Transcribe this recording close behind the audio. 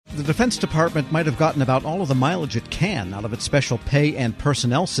Defense Department might have gotten about all of the mileage it can out of its special pay and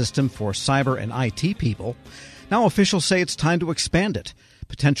personnel system for cyber and IT people. Now officials say it's time to expand it,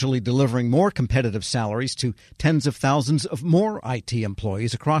 potentially delivering more competitive salaries to tens of thousands of more IT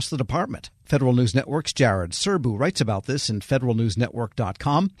employees across the department. Federal News Network's Jared Serbu writes about this in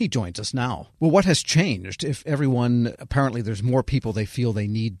federalnewsnetwork.com. He joins us now. Well, what has changed? If everyone, apparently there's more people they feel they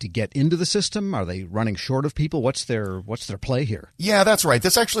need to get into the system, are they running short of people? What's their play here? Yeah, that's right.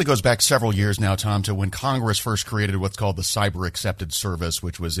 This actually goes back several years now, Tom, to when Congress first created what's called the Cyber Accepted Service,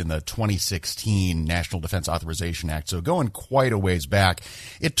 which was in the 2016 National Defense Authorization Act. So going quite a ways back.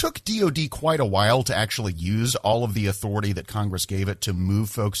 It took DoD quite a while to actually use all of the authority that Congress gave it to move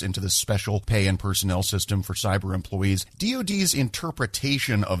folks into this special pay and personnel system for cyber employees. DoD's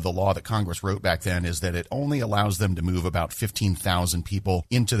interpretation of the law that Congress wrote back then is that it only allows them to move about 15,000 people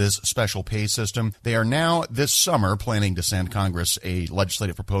into this special pay system. They are now this summer planning to send Congress a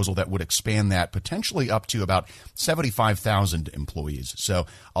legislative proposal that would expand that potentially up to about 75,000 employees. So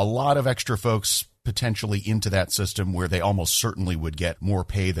a lot of extra folks potentially into that system where they almost certainly would get more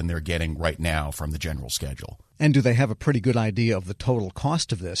pay than they're getting right now from the general schedule. And do they have a pretty good idea of the total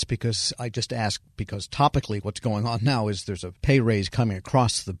cost of this? Because I just ask because topically what's going on now is there's a pay raise coming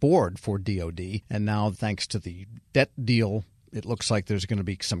across the board for DoD. And now thanks to the debt deal, it looks like there's going to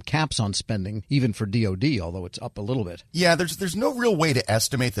be some caps on spending, even for DoD, although it's up a little bit. Yeah, there's no real way to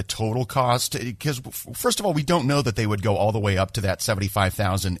estimate the total cost because, first of all, we don't know that they would go all the way up to that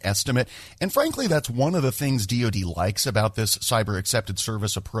 75,000 estimate. And frankly, that's one of the things DoD likes about this cyber accepted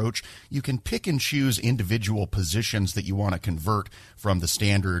service approach. You can pick and choose individual positions that you want to convert from the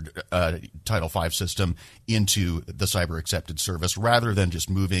standard Title V system into the cyber accepted service rather than just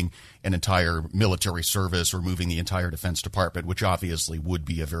moving an entire military service or moving the entire Defense Department, which obviously would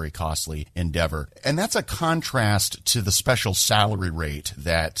be a very costly endeavor. And that's a contrast to the special salary rate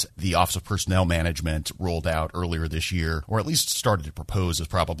that the Office of Personnel Management rolled out earlier this year, or at least started to propose is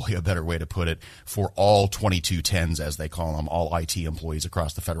probably a better way to put it, for all 2210s, as they call them, all IT employees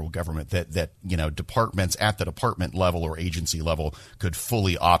across the federal government, that departments at the department level or agency level could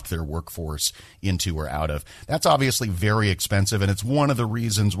fully opt their workforce into or out of. That's obviously very expensive, and it's one of the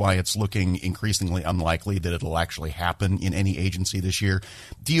reasons why it's looking increasingly unlikely that it'll actually happen in any agency this year.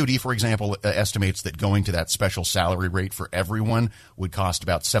 DoD, for example, estimates that going to that special salary rate for everyone would cost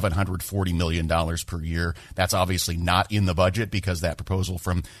about $740 million per year. That's obviously not in the budget because that proposal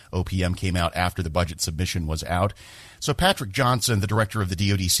from OPM came out after the budget submission was out. So Patrick Johnson, the director of the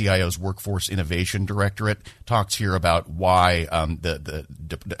DoD CIO's Workforce Innovation Directorate, talks here about why the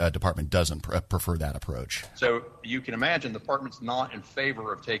department doesn't prefer that approach. So you can imagine the department's not in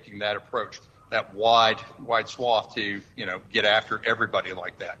favor of taking that approach, that wide swath to get after everybody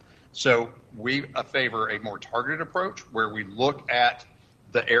like that. So we favor a more targeted approach where we look at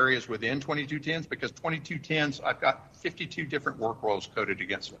the areas within 2210s, because 2210s, I've got 52 different work roles coded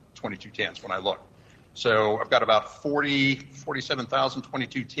against 2210s when I look. So I've got about 47,000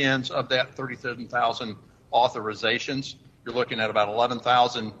 2210s of that, 37,000 authorizations. You're looking at about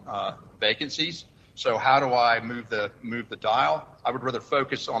 11,000 vacancies. So how do I move the dial? I would rather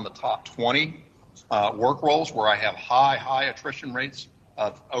focus on the top 20 work roles where I have high attrition rates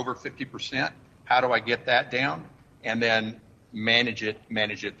of over 50%. How do I get that down? And then manage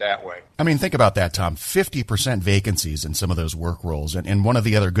it that way. I mean, think about that, Tom. 50% vacancies in some of those work roles. And one of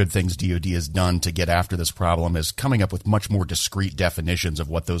the other good things DoD has done to get after this problem is coming up with much more discrete definitions of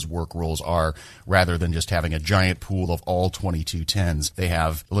what those work roles are rather than just having a giant pool of all 2210s. They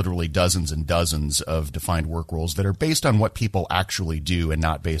have literally dozens and dozens of defined work roles that are based on what people actually do and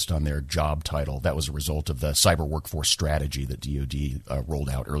not based on their job title. That was a result of the cyber workforce strategy that DoD rolled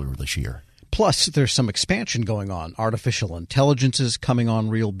out earlier this year. Plus, there's some expansion going on. Artificial intelligence is coming on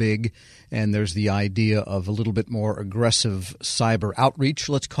real big, and there's the idea of a little bit more aggressive cyber outreach,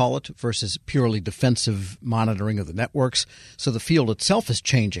 let's call it, versus purely defensive monitoring of the networks. So the field itself is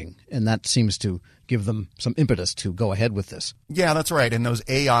changing, and that seems to give them some impetus to go ahead with this. Yeah, that's right. And those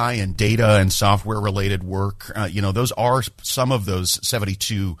AI and data and software related work, those are some of those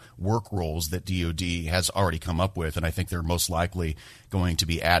 72 work roles that DoD has already come up with. And I think they're most likely going to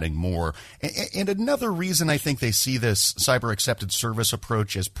be adding more. And another reason I think they see this cyber accepted service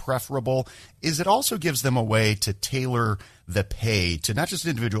approach as preferable is it also gives them a way to tailor the pay to not just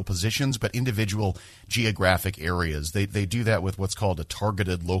individual positions, but individual geographic areas. They do that with what's called a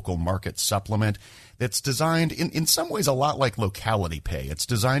targeted local market supplement that's designed in some ways a lot like locality pay. It's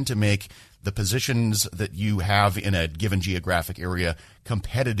designed to make the positions that you have in a given geographic area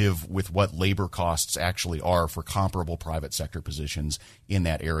competitive with what labor costs actually are for comparable private sector positions in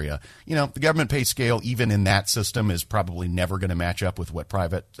that area. The government pay scale, even in that system, is probably never going to match up with what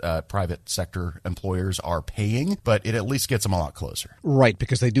private sector employers are paying, but it at least gets them a lot closer. Right,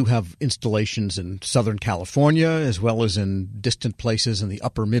 because they do have installations in Southern California as well as in distant places in the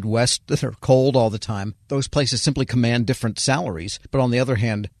upper Midwest that are cold all the time. Those places simply command different salaries, but on the other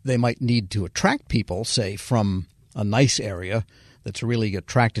hand, they might need to attract people, say, from a nice area that's really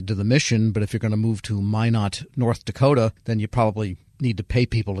attracted to the mission, but if you're going to move to Minot, North Dakota, then you probably need to pay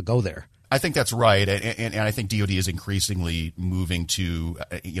people to go there. I think that's right, and I think DoD is increasingly moving to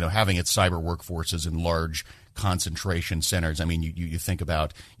having its cyber workforces in large concentration centers. I mean, you think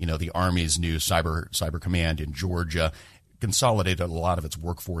about the Army's new cyber command in Georgia consolidated a lot of its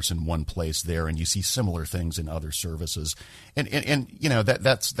workforce in one place there, and you see similar things in other services. And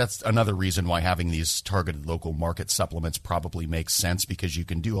that's another reason why having these targeted local market supplements probably makes sense, because you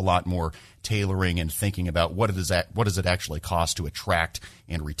can do a lot more tailoring and thinking about what does it actually cost to attract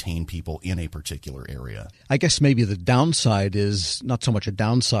and retain people in a particular area. I guess maybe the downside is not so much a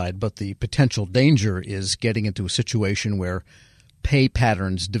downside, but the potential danger is getting into a situation where pay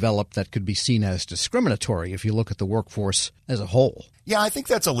patterns develop that could be seen as discriminatory if you look at the workforce as a whole. Yeah, I think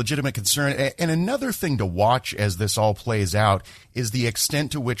that's a legitimate concern. And another thing to watch as this all plays out is the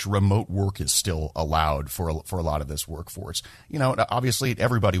extent to which remote work is still allowed for a lot of this workforce. Obviously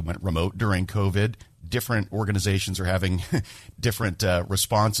everybody went remote during COVID. Different organizations are having different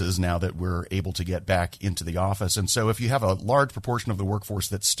responses now that we're able to get back into the office. And so if you have a large proportion of the workforce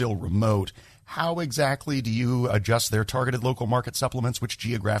that's still remote, how exactly do you adjust their targeted local market supplements? Which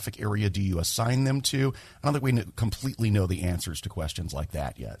geographic area do you assign them to? I don't think we completely know the answers to questions like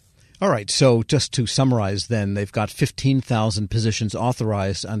that yet. All right, so just to summarize then, they've got 15,000 positions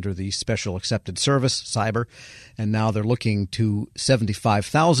authorized under the Special Accepted Service, cyber, and now they're looking to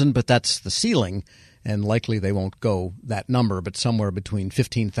 75,000, but that's the ceiling, and likely they won't go that number, but somewhere between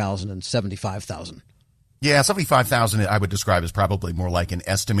 15,000 and 75,000. Yeah, 75,000 I would describe as probably more like an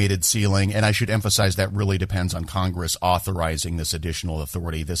estimated ceiling, and I should emphasize that really depends on Congress authorizing this additional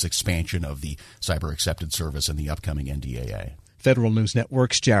authority, this expansion of the Cyber Accepted Service in the upcoming NDAA. Federal News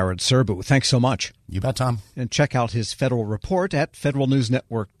Network's Jared Serbu. Thanks so much. You bet, Tom. And check out his federal report at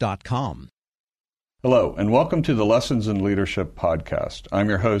federalnewsnetwork.com. Hello, and welcome to the Lessons in Leadership podcast. I'm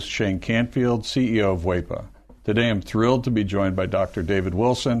your host, Shane Canfield, CEO of WEPA. Today I'm thrilled to be joined by Dr. David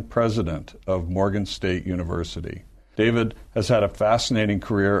Wilson, president of Morgan State University. David has had a fascinating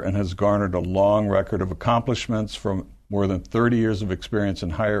career and has garnered a long record of accomplishments from more than 30 years of experience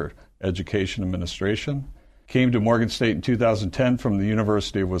in higher education administration. Came to Morgan State in 2010 from the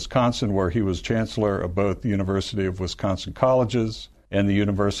University of Wisconsin, where he was chancellor of both the University of Wisconsin Colleges and the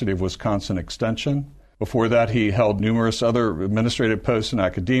University of Wisconsin Extension. Before that, he held numerous other administrative posts in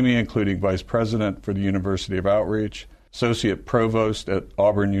academia, including vice president for the University of Outreach, associate provost at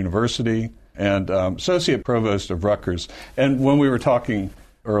Auburn University, and associate provost of Rutgers. And when we were talking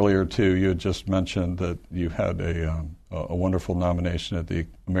earlier, too, you had just mentioned that you had a wonderful nomination at the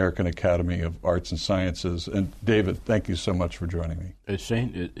American Academy of Arts and Sciences. And David, thank you so much for joining me.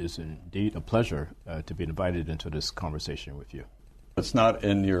 Shane, it is indeed a pleasure to be invited into this conversation with you. It's not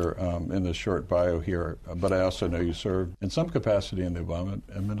in your in the short bio here, but I also know you served in some capacity in the Obama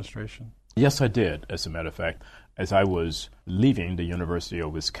administration. Yes, I did, as a matter of fact. As I was leaving the University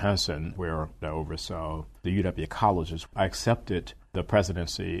of Wisconsin, where I oversaw the UW colleges, I accepted the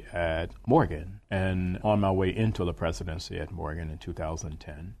presidency at Morgan. And on my way into the presidency at Morgan in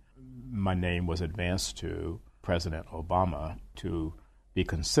 2010, my name was advanced to President Obama to be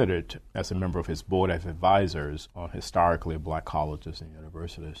considered as a member of his board of advisors on historically black colleges and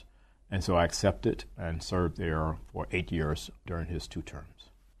universities. And so I accepted and served there for 8 years during his 2 terms.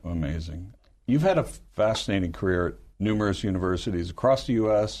 Amazing. You've had a fascinating career at numerous universities across the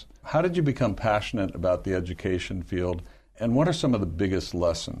U.S. How did you become passionate about the education field, and what are some of the biggest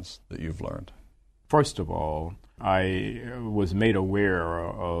lessons that you've learned? First of all, I was made aware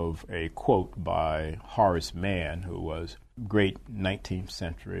of a quote by Horace Mann, who was a great 19th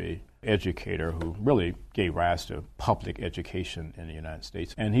century educator who really gave rise to public education in the United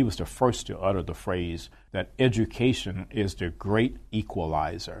States. And he was the first to utter the phrase that education is the great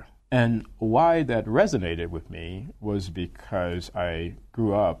equalizer. And why that resonated with me was because I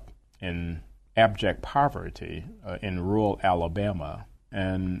grew up in abject poverty in rural Alabama,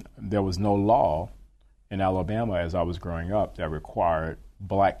 and there was no law in Alabama as I was growing up that required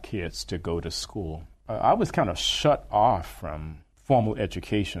black kids to go to school. I was kind of shut off from formal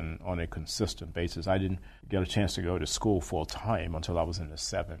education on a consistent basis. I didn't get a chance to go to school full time until I was in the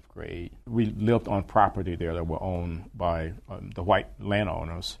 7th grade. We lived on property there that were owned by the white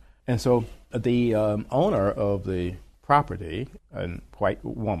landowners. And so the owner of the property, a white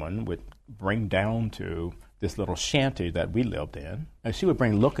woman, would bring down to this little shanty that we lived in, and she would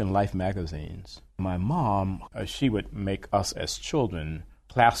bring Look and Life magazines. My mom, she would make us as children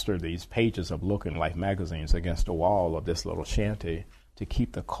plaster these pages of Look and Life magazines against the wall of this little shanty to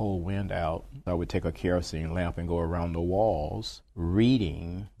keep the cold wind out. I would take a kerosene lamp and go around the walls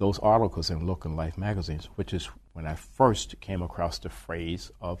reading those articles in Look and Life magazines, which is when I first came across the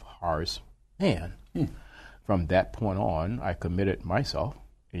phrase of Horace Mann. From that point on, I committed myself,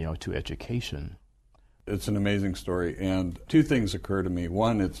 to education. It's an amazing story, and two things occur to me.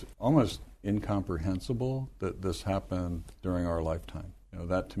 One, it's almost incomprehensible that this happened during our lifetime.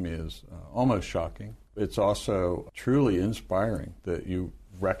 That to me is almost shocking. It's also truly inspiring that you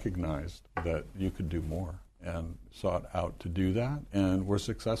recognized that you could do more and sought out to do that and were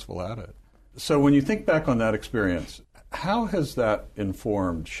successful at it. So when you think back on that experience, how has that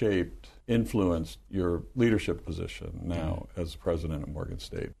informed, shaped, influenced your leadership position now as president of Morgan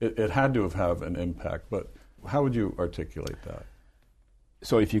State? It had to have an impact, but how would you articulate that?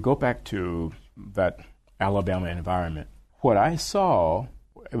 So if you go back to that Alabama environment, what I saw,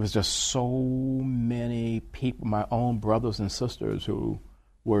 it was just so many people, my own brothers and sisters, who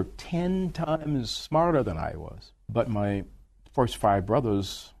were 10 times smarter than I was. But my first 5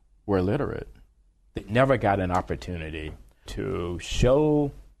 brothers were illiterate. They never got an opportunity to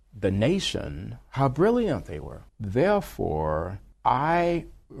show the nation how brilliant they were. Therefore, I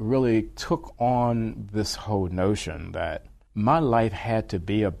really took on this whole notion that my life had to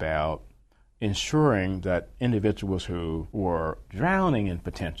be about ensuring that individuals who were drowning in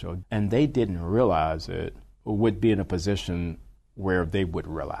potential and they didn't realize it would be in a position where they would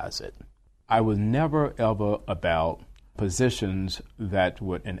realize it. I was never ever about positions that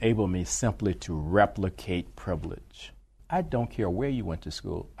would enable me simply to replicate privilege. I don't care where you went to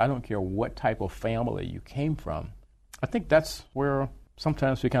school. I don't care what type of family you came from. I think that's where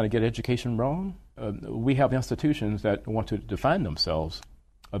sometimes we kind of get education wrong. We have institutions that want to define themselves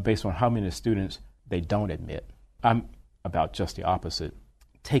based on how many students they don't admit. I'm about just the opposite,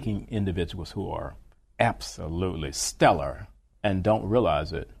 taking individuals who are absolutely stellar and don't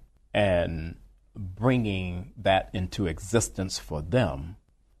realize it and bringing that into existence for them.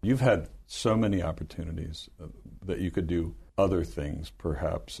 You've had so many opportunities that you could do other things,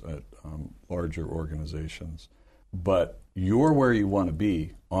 perhaps at larger organizations, but you're where you want to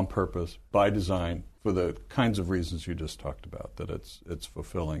be on purpose, by design, for the kinds of reasons you just talked about, that it's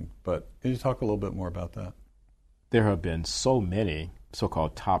fulfilling. But can you talk a little bit more about that? There have been so many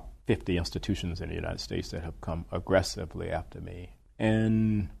so-called top 50 institutions in the United States that have come aggressively after me.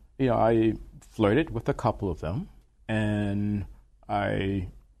 And, I flirted with a couple of them, and I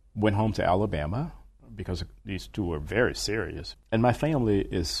went home to Alabama because these two were very serious. And my family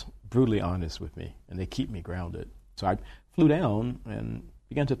is brutally honest with me, and they keep me grounded. So I flew down and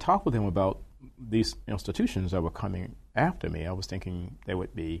began to talk with them about these institutions that were coming after me. I was thinking they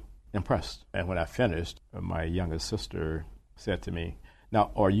would be impressed. And when I finished, my youngest sister said to me, "Now,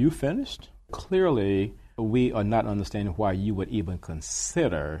 are you finished? Clearly, we are not understanding why you would even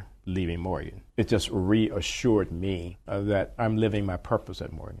consider leaving Morgan." It just reassured me that I'm living my purpose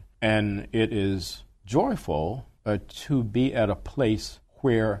at Morgan. And it is joyful to be at a place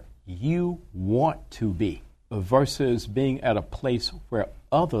where you want to be versus being at a place where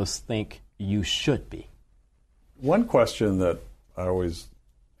others think you should be. One question that I always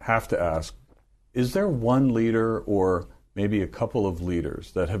have to ask, is there one leader or maybe a couple of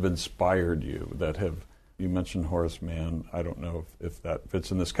leaders that have inspired you, you mentioned Horace Mann, I don't know if that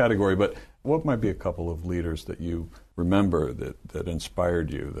fits in this category, but what might be a couple of leaders that you remember that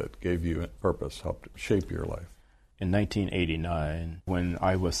inspired you, that gave you purpose, helped shape your life? In 1989, when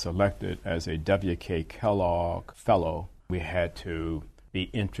I was selected as a W.K. Kellogg Fellow, we had to be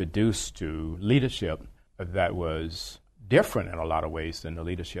introduced to leadership that was different in a lot of ways than the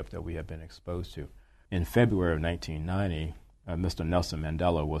leadership that we had been exposed to. In February of 1990, Mr. Nelson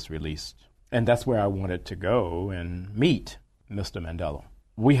Mandela was released. And that's where I wanted to go and meet Mr. Mandela.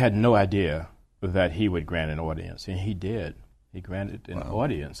 We had no idea that he would grant an audience, and he did. He granted an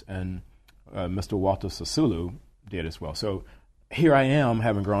audience, and Mr. Walter Sisulu did as well. So here I am,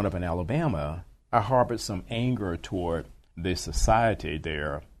 having grown up in Alabama. I harbored some anger toward the society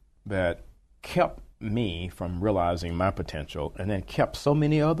there that kept me from realizing my potential, and then kept so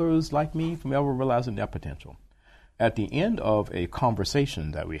many others like me from ever realizing their potential. At the end of a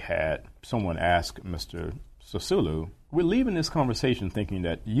conversation that we had, someone asked Mr. Sisulu, we're leaving this conversation thinking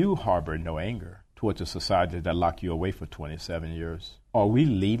that you harbor no anger towards a society that locked you away for 27 years. Are we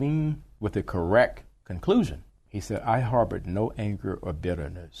leaving with the correct conclusion? He said, I harbored no anger or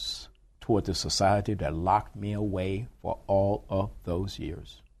bitterness towards a society that locked me away for all of those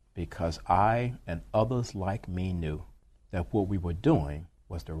years, because I and others like me knew that what we were doing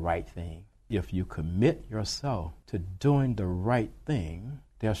was the right thing. If you commit yourself to doing the right thing,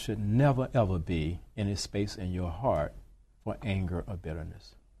 there should never, ever be any space in your heart for anger or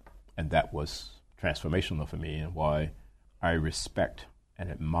bitterness. And that was transformational for me, and why I respect and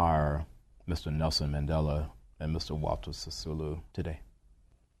admire Mr. Nelson Mandela and Mr. Walter Sisulu today.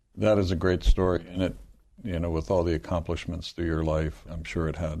 That is a great story, and it, with all the accomplishments through your life, I'm sure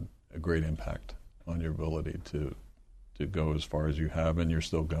it had a great impact on your ability to go as far as you have, and you're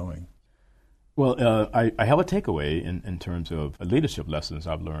still going. Well, I have a takeaway in terms of leadership lessons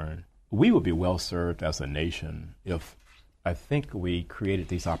I've learned. We would be well served as a nation if I think we created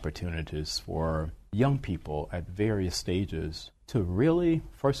these opportunities for young people at various stages to really,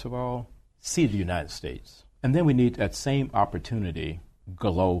 first of all, see the United States. And then we need that same opportunity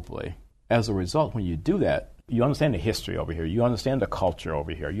globally. As a result, when you do that, you understand the history over here, you understand the culture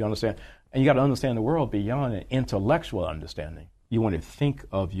over here, and you got to understand the world beyond an intellectual understanding. You want to think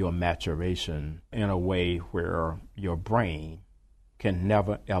of your maturation in a way where your brain can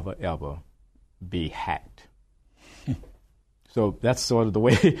never, ever, ever be hacked. So that's sort of the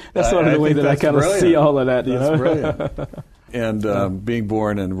way. That I kind of see all of that. That's brilliant. And being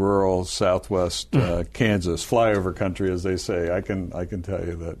born in rural Southwest Kansas, flyover country, as they say, I can tell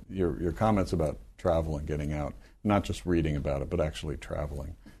you that your comments about travel and getting out, not just reading about it, but actually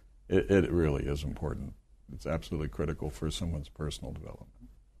traveling, it really is important. It's absolutely critical for someone's personal development.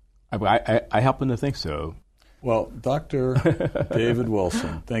 I happen to think so. Well, Dr. David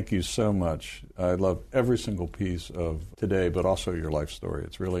Wilson, thank you so much. I love every single piece of today, but also your life story.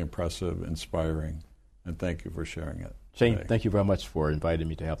 It's really impressive, inspiring, and thank you for sharing it. Shane, today. Thank you very much for inviting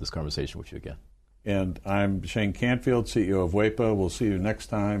me to have this conversation with you again. And I'm Shane Canfield, CEO of WEPA. We'll see you next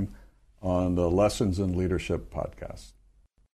time on the Lessons in Leadership podcast.